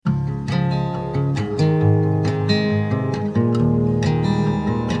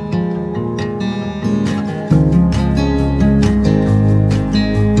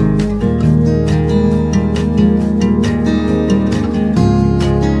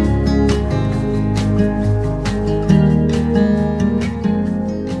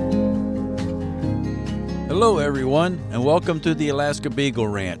welcome to the Alaska Beagle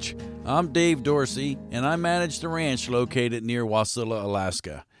Ranch. I'm Dave Dorsey, and I manage the ranch located near Wasilla,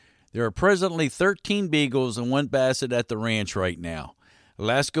 Alaska. There are presently 13 beagles and 1 basset at the ranch right now.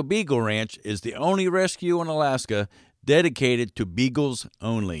 Alaska Beagle Ranch is the only rescue in Alaska dedicated to beagles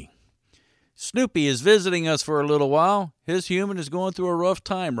only. Snoopy is visiting us for a little while. His human is going through a rough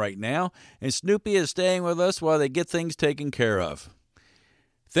time right now, and Snoopy is staying with us while they get things taken care of.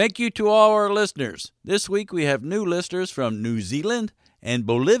 Thank you to all our listeners. This week we have new listeners from New Zealand and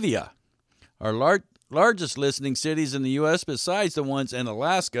Bolivia. Our largest listening cities in the U.S. besides the ones in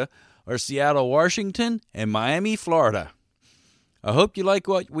Alaska are Seattle, Washington, and Miami, Florida. I hope you like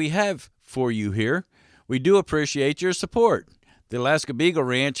what we have for you here. We do appreciate your support. The Alaska Beagle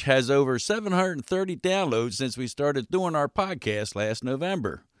Ranch has over 730 downloads since we started doing our podcast last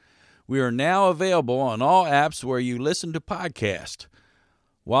November. We are now available on all apps where you listen to podcasts.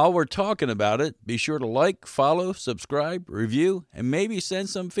 While we're talking about it, be sure to like, follow, subscribe, review, and maybe send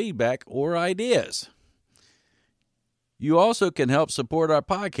some feedback or ideas. You also can help support our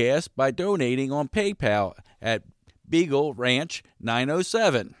podcast by donating on PayPal at Beagle Ranch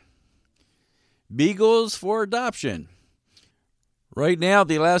 907. Beagles for adoption. Right now,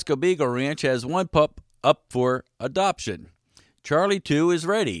 the Alaska Beagle Ranch has 1 pup up for adoption. Charlie 2 is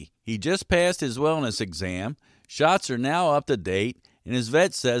ready. He just passed his wellness exam. Shots are now up to date, and his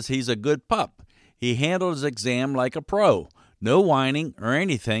vet says he's a good pup. He handled his exam like a pro. No whining or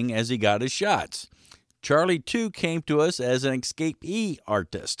anything as he got his shots. Charlie 2 came to us as an escapee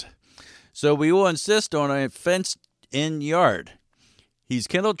artist, so we will insist on a fenced-in yard. He's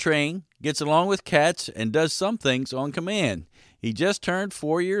kennel trained, gets along with cats, and does some things on command. He just turned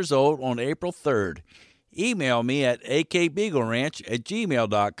 4 years old on April 3rd. Email me at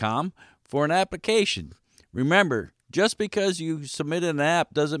akbeagleranch@gmail.com for an application. Remember, just because you submit an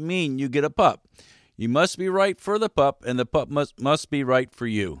app doesn't mean you get a pup. You must be right for the pup, and the pup must be right for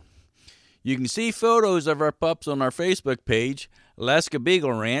you. You can see photos of our pups on our Facebook page, Alaska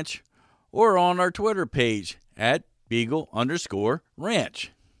Beagle Ranch, or on our Twitter page at Beagle_Ranch.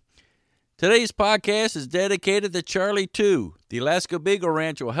 Today's podcast is dedicated to Charlie 2. The Alaska Beagle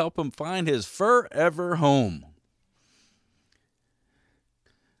Ranch will help him find his forever home.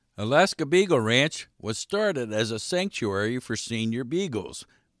 Alaska Beagle Ranch was started as a sanctuary for senior beagles,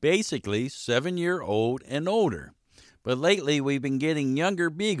 basically 7-year-old and older. But lately we've been getting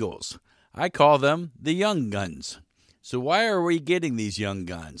younger beagles. I call them the young guns. So why are we getting these young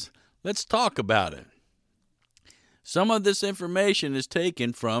guns? Let's talk about it. Some of this information is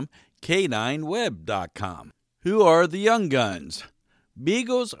taken from K9Web.com. Who are the young guns?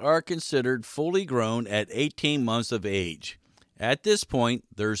 Beagles are considered fully grown at 18 months of age. At this point,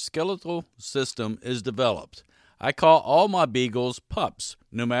 their skeletal system is developed. I call all my beagles pups,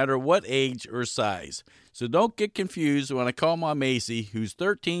 no matter what age or size. So don't get confused when I call my Macy, who's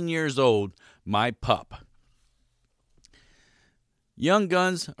 13 years old, my pup. Young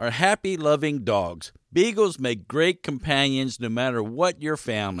guns are happy, loving dogs. Beagles make great companions no matter what your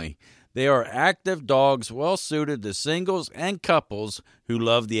family. They are active dogs well suited to singles and couples who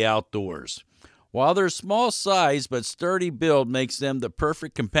love the outdoors. While their small size but sturdy build makes them the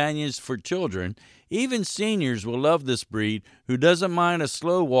perfect companions for children, even seniors will love this breed who doesn't mind a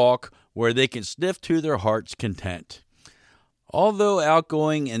slow walk where they can sniff to their heart's content. Although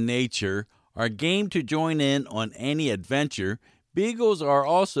outgoing in nature, are game to join in on any adventure, beagles are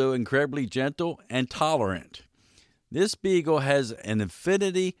also incredibly gentle and tolerant. This beagle has an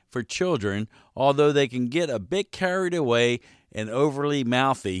affinity for children, although they can get a bit carried away and overly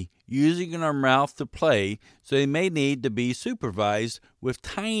mouthy, using their mouth to play, so they may need to be supervised with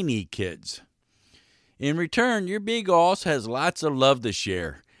tiny kids. In return, your beagle also has lots of love to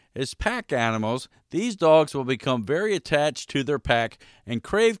share. As pack animals, these dogs will become very attached to their pack and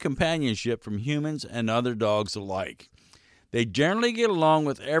crave companionship from humans and other dogs alike. They generally get along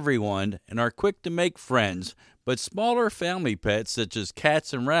with everyone and are quick to make friends, but smaller family pets such as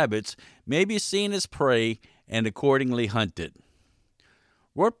cats and rabbits may be seen as prey and accordingly hunted.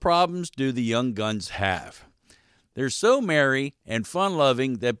 What problems do the young guns have? They're so merry and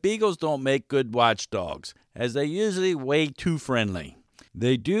fun-loving that beagles don't make good watchdogs, as they're usually way too friendly.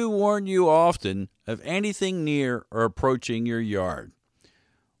 They do warn you often of anything near or approaching your yard.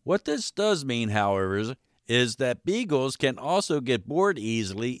 What this does mean, however, is that beagles can also get bored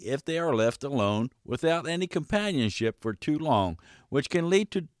easily if they are left alone without any companionship for too long, which can lead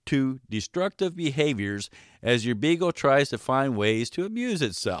to destructive behaviors as your beagle tries to find ways to amuse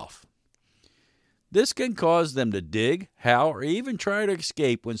itself. This can cause them to dig, howl, or even try to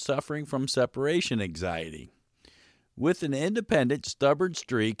escape when suffering from separation anxiety. With an independent, stubborn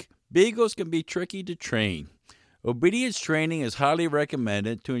streak, beagles can be tricky to train. Obedience training is highly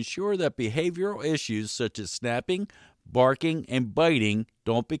recommended to ensure that behavioral issues such as snapping, barking, and biting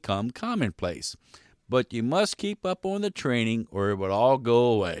don't become commonplace. But you must keep up on the training or it will all go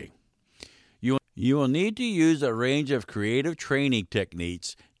away. You will need to use a range of creative training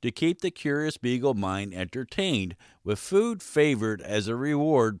techniques to keep the curious beagle mind entertained, with food favored as a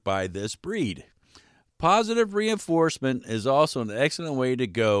reward by this breed. Positive reinforcement is also an excellent way to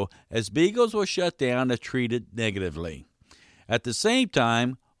go, as beagles will shut down if treated negatively. At the same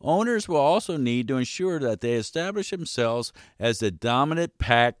time, owners will also need to ensure that they establish themselves as the dominant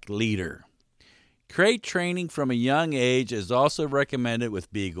pack leader. Crate training from a young age is also recommended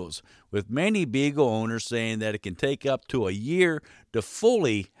with beagles, with many beagle owners saying that it can take up to a year to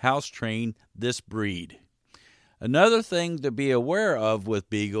fully house train this breed. Another thing to be aware of with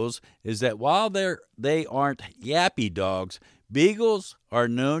beagles is that while they aren't yappy dogs, beagles are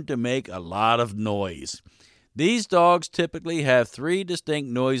known to make a lot of noise. These dogs typically have 3 distinct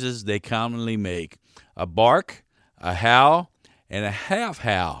noises they commonly make: a bark, a howl, and a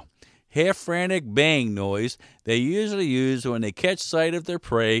half-howl, half-frantic baying noise they usually use when they catch sight of their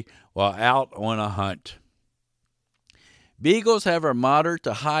prey while out on a hunt. Beagles have a moderate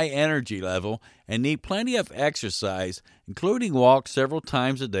to high energy level and need plenty of exercise, including walks several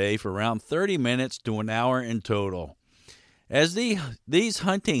times a day for around 30 minutes to an hour in total. As these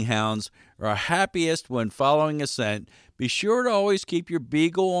hunting hounds are happiest when following a scent, be sure to always keep your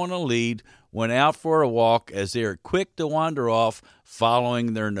beagle on a lead when out for a walk, as they are quick to wander off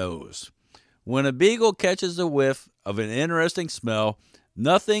following their nose. When a beagle catches a whiff of an interesting smell,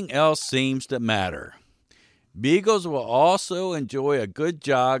 nothing else seems to matter. Beagles will also enjoy a good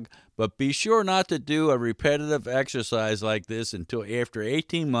jog, but be sure not to do a repetitive exercise like this until after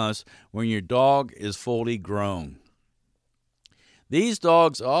 18 months when your dog is fully grown. These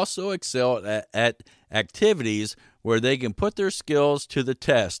dogs also excel at activities where they can put their skills to the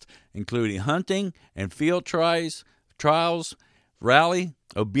test, including hunting and field trials, rally,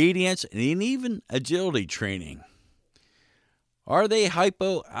 obedience, and even agility training. Are they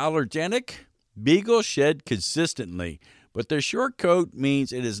hypoallergenic? Beagles shed consistently, but their short coat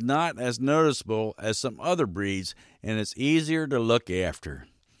means it is not as noticeable as some other breeds, and it's easier to look after.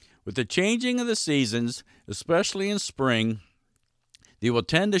 With the changing of the seasons, especially in spring, they will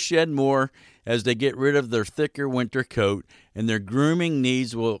tend to shed more as they get rid of their thicker winter coat, and their grooming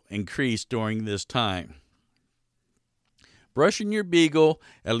needs will increase during this time. Brushing your beagle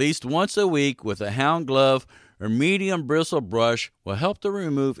at least once a week with a hound glove or medium bristle brush will help to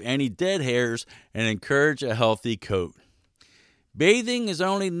remove any dead hairs and encourage a healthy coat. Bathing is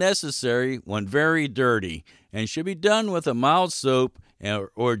only necessary when very dirty and should be done with a mild soap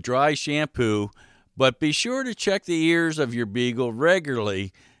or dry shampoo, but be sure to check the ears of your beagle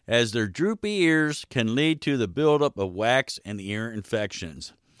regularly, as their droopy ears can lead to the buildup of wax and ear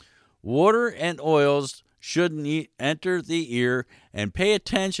infections. Water and oils shouldn't enter the ear, and pay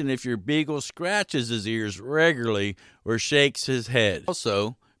attention if your beagle scratches his ears regularly or shakes his head.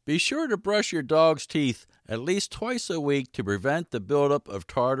 Also, be sure to brush your dog's teeth at least twice a week to prevent the buildup of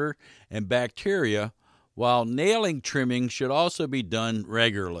tartar and bacteria, while nailing trimming should also be done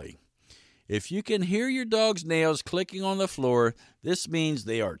regularly. If you can hear your dog's nails clicking on the floor, this means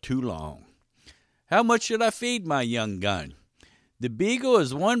they are too long. How much should I feed my young gun? The beagle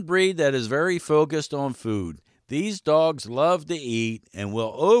is one breed that is very focused on food. These dogs love to eat and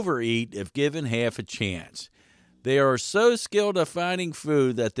will overeat if given half a chance. They are so skilled at finding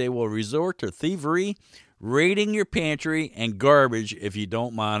food that they will resort to thievery, raiding your pantry, and garbage if you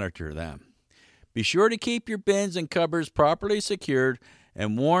don't monitor them. Be sure to keep your bins and cupboards properly secured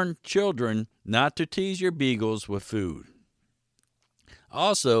and warn children not to tease your beagles with food.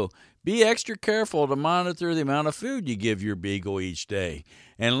 Also, be extra careful to monitor the amount of food you give your beagle each day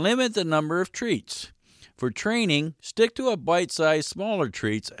and limit the number of treats. For training, stick to a bite-sized smaller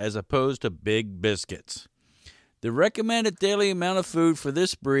treats as opposed to big biscuits. The recommended daily amount of food for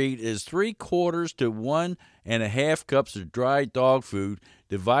this breed is 3/4 to 1.5 cups of dry dog food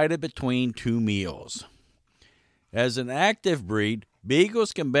divided between 2 meals. As an active breed,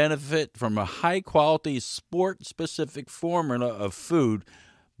 beagles can benefit from a high-quality sport-specific formula of food,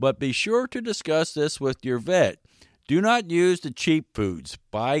 but be sure to discuss this with your vet. Do not use the cheap foods.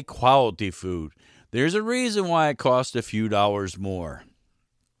 Buy quality food. There's a reason why it costs a few dollars more.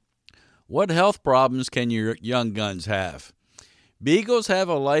 What health problems can your young guns have? Beagles have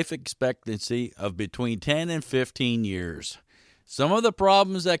a life expectancy of between 10 and 15 years. Some of the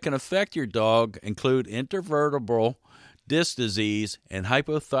problems that can affect your dog include intervertebral disc disease and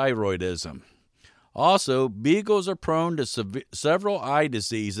hypothyroidism. Also, beagles are prone to several eye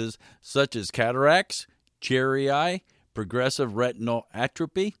diseases such as cataracts, cherry eye, progressive retinal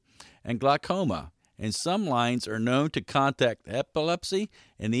atrophy, and glaucoma, and some lines are known to contact epilepsy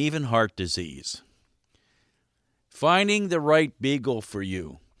and even heart disease. Finding the right beagle for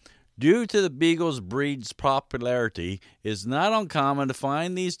you. Due to the beagle's breed's popularity, it is not uncommon to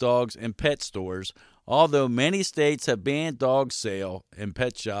find these dogs in pet stores, although many states have banned dog sale in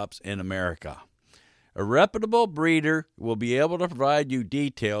pet shops in America. A reputable breeder will be able to provide you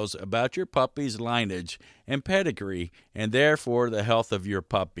details about your puppy's lineage and pedigree, and therefore the health of your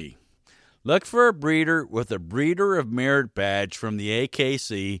puppy. Look for a breeder with a Breeder of Merit badge from the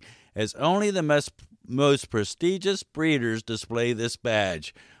AKC, as only the most prestigious breeders display this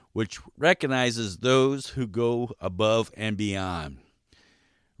badge, which recognizes those who go above and beyond.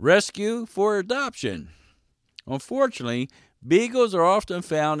 Rescue for adoption. Unfortunately, beagles are often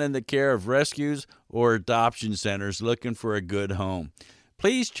found in the care of rescues or adoption centers looking for a good home.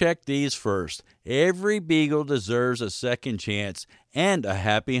 Please check these first. Every beagle deserves a second chance and a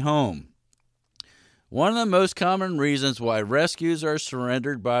happy home. One of the most common reasons why rescues are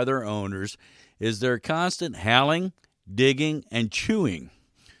surrendered by their owners is their constant howling, digging, and chewing.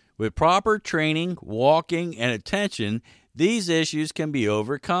 With proper training, walking, and attention, these issues can be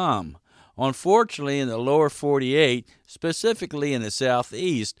overcome. Unfortunately, in the lower 48, specifically in the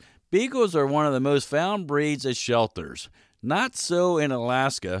southeast, beagles are one of the most found breeds at shelters. Not so in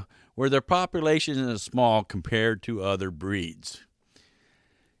Alaska, where their population is small compared to other breeds.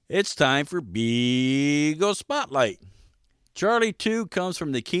 It's time for Beagle Spotlight. Charlie 2 comes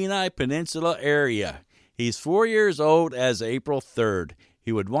from the Kenai Peninsula area. He's 4 years old as April 3rd.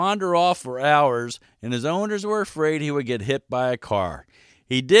 He would wander off for hours, and his owners were afraid he would get hit by a car.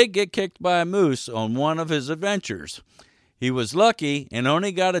 He did get kicked by a moose on one of his adventures. He was lucky and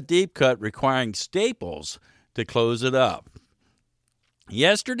only got a deep cut requiring staples to close it up.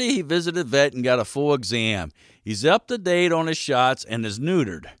 Yesterday he visited a vet and got a full exam. He's up to date on his shots and is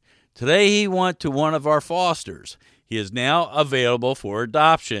neutered. Today he went to one of our fosters. He is now available for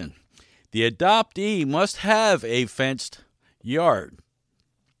adoption. The adoptee must have a fenced yard,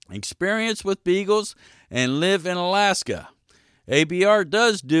 experience with beagles, and live in Alaska. ABR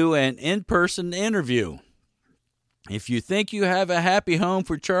does do an in-person interview. If you think you have a happy home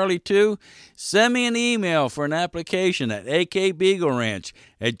for Charlie 2, send me an email for an application at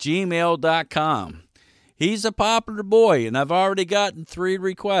akbeagleranch@gmail.com. He's a popular boy, and I've already gotten 3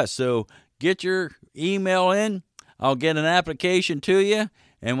 requests, so get your email in. I'll get an application to you,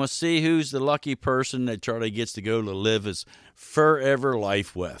 and we'll see who's the lucky person that Charlie gets to go to live his forever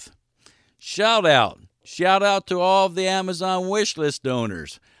life with. Shout out to all of the Amazon wishlist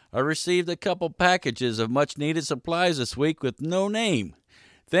donors. I received a couple packages of much-needed supplies this week with no name.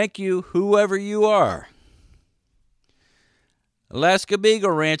 Thank you, whoever you are. Alaska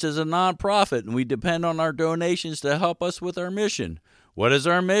Beagle Ranch is a nonprofit, and we depend on our donations to help us with our mission. What is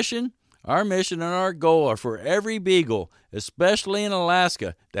our mission? Our mission and our goal are for every beagle, especially in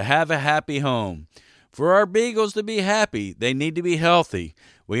Alaska, to have a happy home. For our beagles to be happy, they need to be healthy.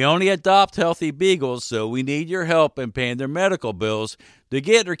 We only adopt healthy beagles, so we need your help in paying their medical bills to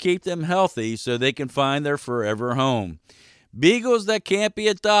get or keep them healthy so they can find their forever home. Beagles that can't be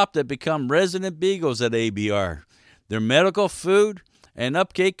adopted become resident beagles at ABR. Their medical, food, and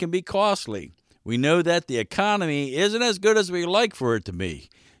upkeep can be costly. We know that the economy isn't as good as we like for it to be.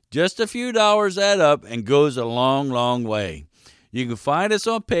 Just a few dollars add up and goes a long, long way. You can find us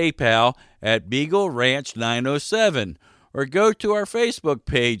on PayPal at Beagle Ranch 907, or go to our Facebook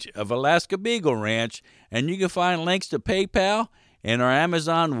page of Alaska Beagle Ranch, and you can find links to PayPal and our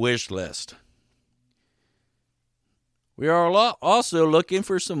Amazon wish list. We are also looking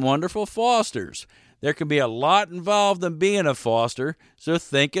for some wonderful fosters. There can be a lot involved in being a foster, so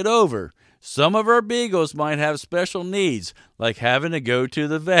think it over. Some of our beagles might have special needs, like having to go to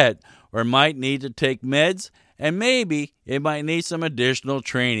the vet, or might need to take meds, and maybe it might need some additional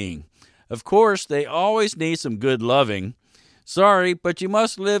training. Of course, they always need some good loving. Sorry, but you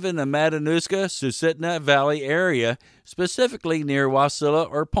must live in the Matanuska-Susitna Valley area, specifically near Wasilla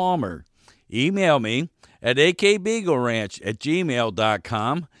or Palmer. Email me at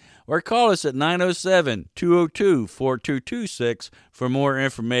akbeagleranch@gmail.com or call us at 907-202-4226 for more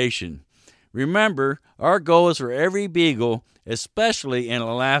information. Remember, our goal is for every beagle, especially in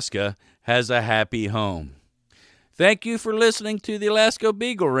Alaska, has a happy home. Thank you for listening to the Alaska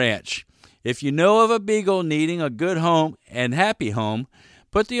Beagle Ranch. If you know of a beagle needing a good home and happy home,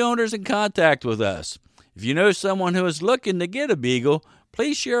 put the owners in contact with us. If you know someone who is looking to get a beagle,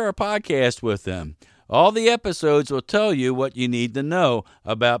 please share our podcast with them. All the episodes will tell you what you need to know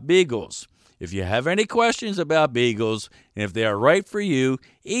about beagles. If you have any questions about beagles, and if they are right for you,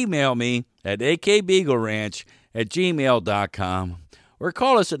 email me at akbeagleranch@gmail.com or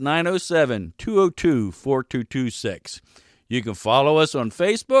call us at 907-202-4226. You can follow us on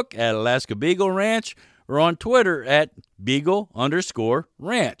Facebook at Alaska Beagle Ranch or on Twitter at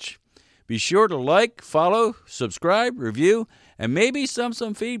Beagle_Ranch. Be sure to like, follow, subscribe, review, and maybe some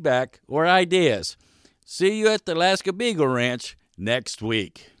feedback or ideas. See you at the Alaska Beagle Ranch next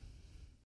week.